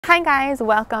Hi guys,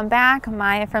 welcome back.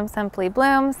 Maya from Simply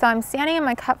Bloom. So I'm standing in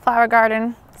my cut flower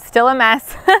garden, still a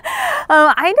mess.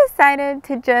 I decided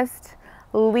to just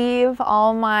leave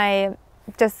all my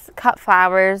cut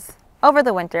flowers over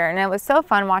the winter, and it was so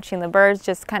fun watching the birds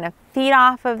just kind of feed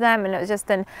off of them, and it was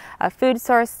just a food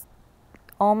source.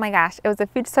 Oh my gosh, it was a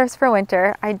food source for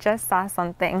winter. I just saw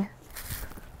something.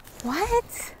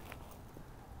 What?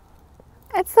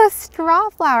 It's a straw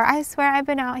flower. I swear I've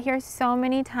been out here so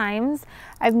many times.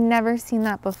 I've never seen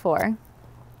that before.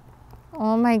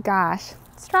 Oh my gosh.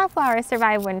 Straw flower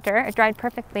survived winter. It dried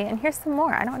perfectly. And here's some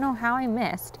more. I don't know how I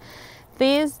missed.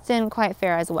 These didn't quite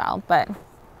fare as well, but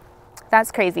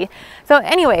that's crazy. So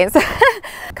anyways,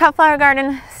 cut flower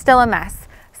garden, still a mess.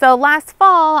 So last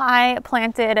fall, I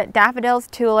planted daffodils,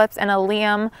 tulips, and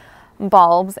allium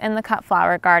bulbs in the cut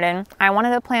flower garden. I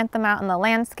wanted to plant them out in the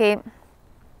landscape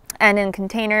and in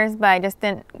containers, but I just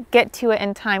didn't get to it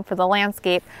in time for the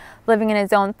landscape. Living in a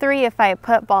zone 3, if I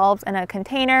put bulbs in a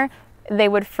container, they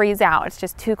would freeze out. It's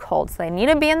just too cold, so they need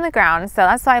to be in the ground. So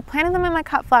that's why I planted them in my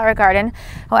cut flower garden.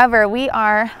 However, we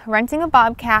are renting a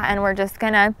bobcat, and we're just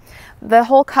gonna, the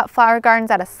whole cut flower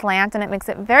garden's at a slant, and it makes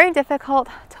it very difficult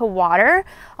to water.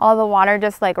 All the water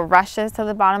just like rushes to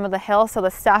the bottom of the hill, so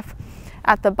the stuff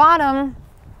at the bottom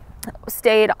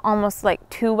stayed almost like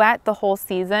too wet the whole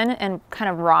season and kind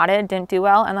of rotted, didn't do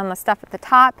well. And then the stuff at the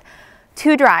top,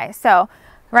 too dry. So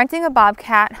renting a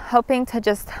bobcat, hoping to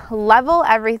just level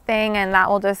everything, and that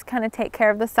will just kind of take care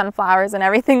of the sunflowers and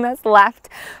everything that's left.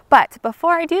 But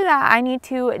before I do that, I need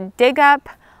to dig up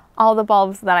all the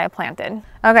bulbs that I planted.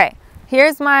 Okay,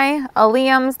 here's my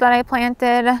alliums that I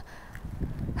planted.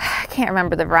 I can't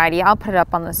remember the variety. I'll put it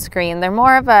up on the screen. They're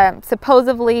more of a,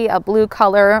 supposedly a blue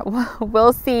color.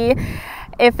 We'll see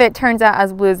if it turns out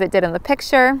as blue as it did in the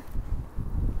picture.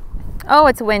 Oh,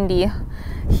 it's windy.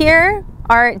 Here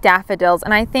are daffodils,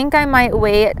 and I think I might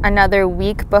wait another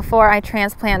week before I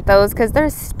transplant those because they're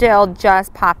still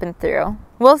just popping through.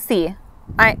 We'll see.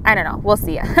 I don't know. We'll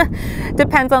see.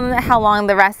 Depends on how long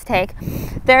the rest take.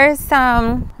 There's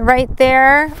some, right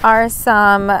there are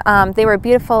some, they were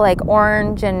beautiful like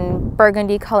orange and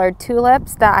burgundy colored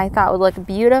tulips that I thought would look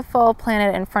beautiful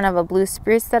planted in front of a blue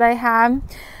spruce that I have.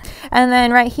 And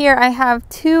then right here I have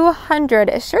 200,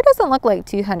 it sure doesn't look like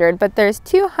 200, but there's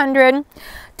 200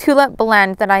 tulip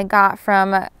blend that I got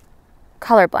from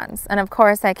Color Blends. And of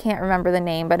course I can't remember the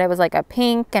name, but it was like a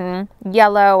pink and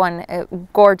yellow and a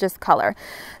gorgeous color.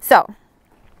 So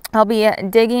I'll be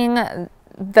digging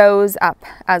those up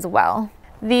as well.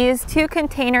 These two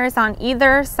containers on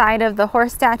either side of the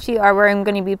horse statue are where I'm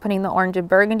going to be putting the orange and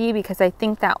burgundy, because I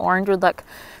think that orange would look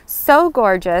so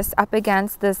gorgeous up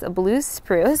against this blue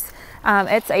spruce.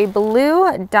 It's a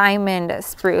blue diamond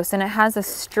spruce, and it has a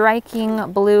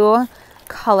striking blue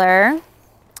color.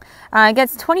 It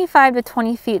gets 25 to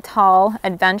 20 feet tall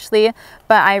eventually,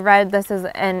 but I read this is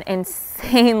an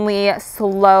insanely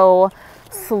slow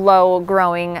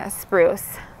growing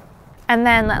spruce. And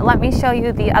then let me show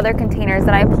you the other containers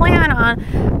that I plan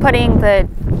on putting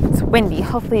it's windy,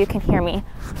 hopefully you can hear me,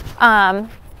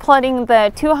 putting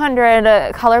the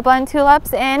 200 color blend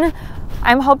tulips in.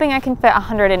 I'm hoping I can fit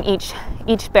 100 in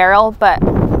each barrel, but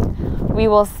we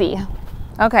will see.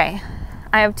 Okay.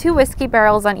 I have 2 whiskey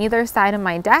barrels on either side of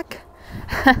my deck,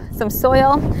 some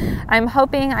soil. I'm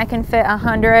hoping I can fit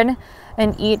 100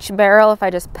 in each barrel if I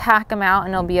just pack them out,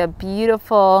 and it'll be a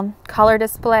beautiful color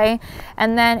display.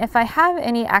 And then if I have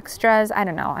any extras, I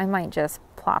don't know, I might just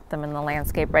plop them in the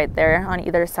landscape right there on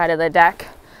either side of the deck,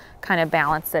 kind of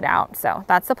balance it out. So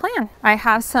that's the plan. I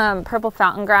have some purple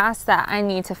fountain grass that I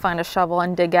need to find a shovel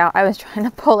and dig out. I was trying to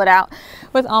pull it out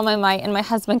with all my might, and my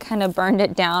husband kind of burned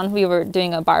it down. We were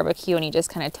doing a barbecue and he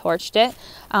just kind of torched it.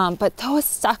 But those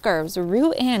suckers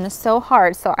root in so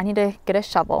hard, so I need to get a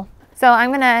shovel. So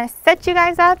I'm gonna set you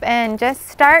guys up and just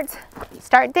start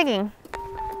digging.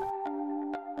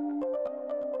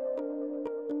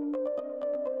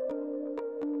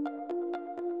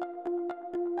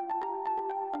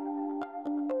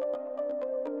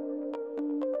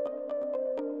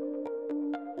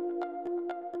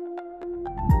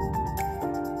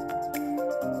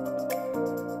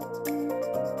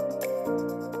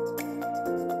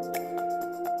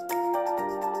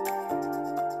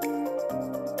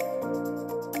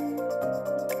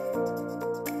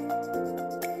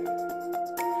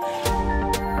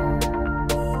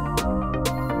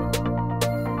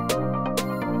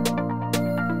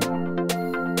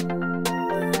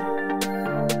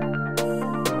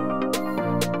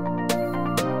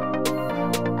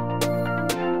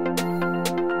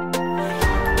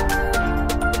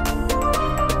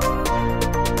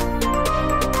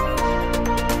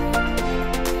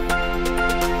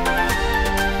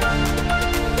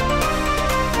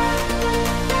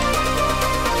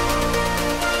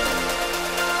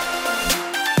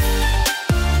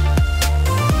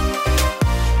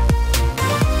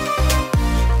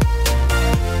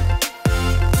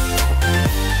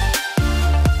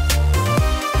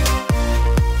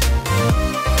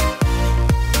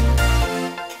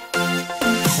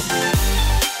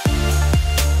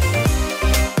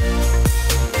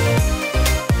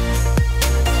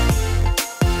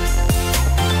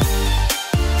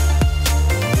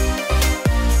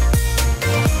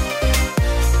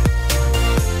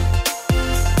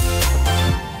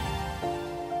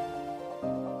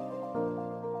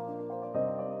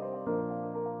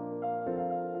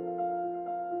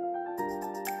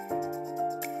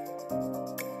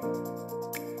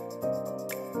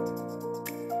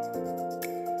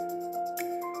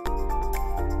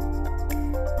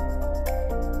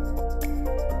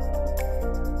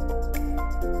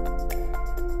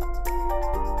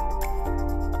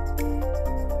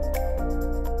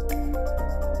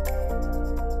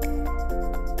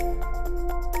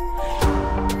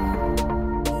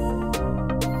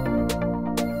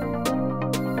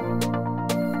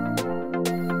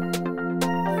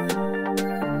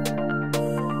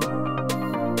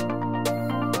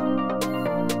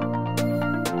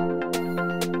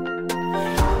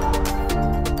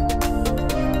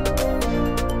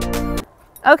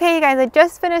 Okay, you guys, I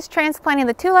just finished transplanting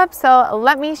the tulips, so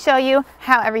let me show you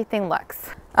how everything looks.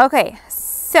 Okay,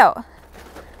 so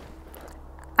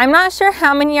I'm not sure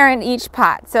how many are in each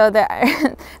pot. So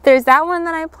there's that one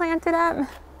that I planted up,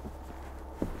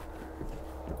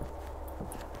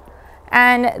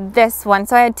 and this one.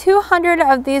 So I had 200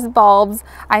 of these bulbs.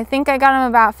 I think I got them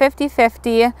about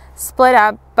 50-50, split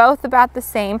up, both about the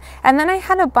same. And then I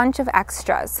had a bunch of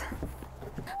extras.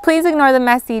 Please ignore the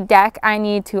messy deck. I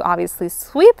need to obviously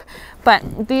sweep,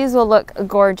 but these will look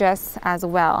gorgeous as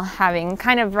well, having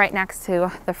kind of right next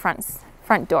to the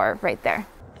front door right there.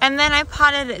 And then I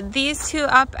potted these two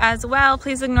up as well.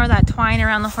 Please ignore that twine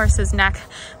around the horse's neck.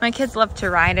 My kids love to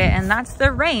ride it, and that's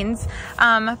the reins.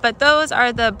 But those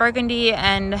are the burgundy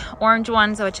and orange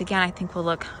ones, which again, I think will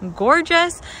look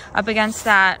gorgeous up against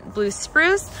that blue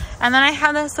spruce. And then I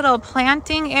have this little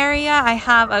planting area. I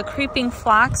have a creeping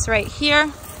phlox right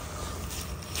here.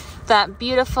 That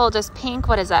beautiful, just pink,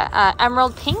 what is that?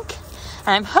 Emerald pink. And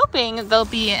I'm hoping they'll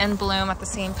be in bloom at the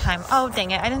same time. Oh, dang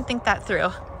it, I didn't think that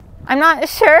through. I'm not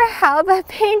sure how the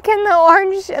pink and the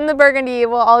orange and the burgundy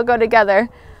will all go together.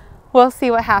 We'll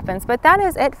see what happens. But that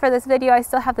is it for this video. I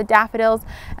still have the daffodils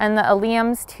and the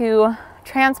alliums to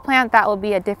transplant. That will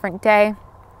be a different day.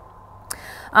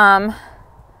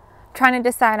 Trying to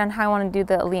decide on how I want to do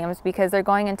the alliums because they're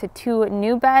going into 2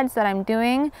 new beds that I'm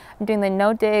doing. I'm doing the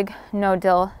no dig, no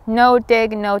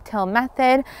till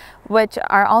method, which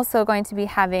are also going to be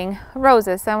having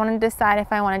roses. So I want to decide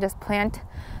if I want to just plant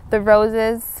the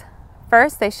roses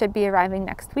first. They should be arriving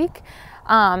next week.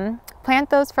 Plant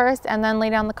those first and then lay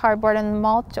down the cardboard and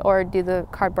mulch, or do the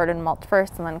cardboard and mulch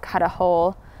first and then cut a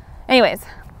hole. Anyways,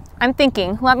 I'm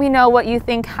thinking, let me know what you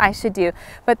think I should do.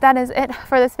 But that is it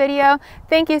for this video.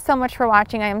 Thank you so much for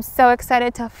watching. I am so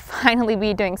excited to finally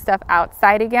be doing stuff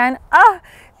outside again.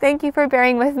 Thank you for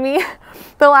bearing with me.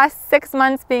 The last 6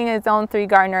 months being a Zone 3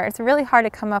 gardener, it's really hard to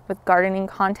come up with gardening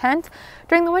content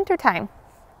during the winter time.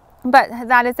 But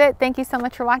that is it. Thank you so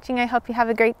much for watching. I hope you have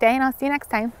a great day, and I'll see you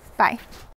next time. Bye.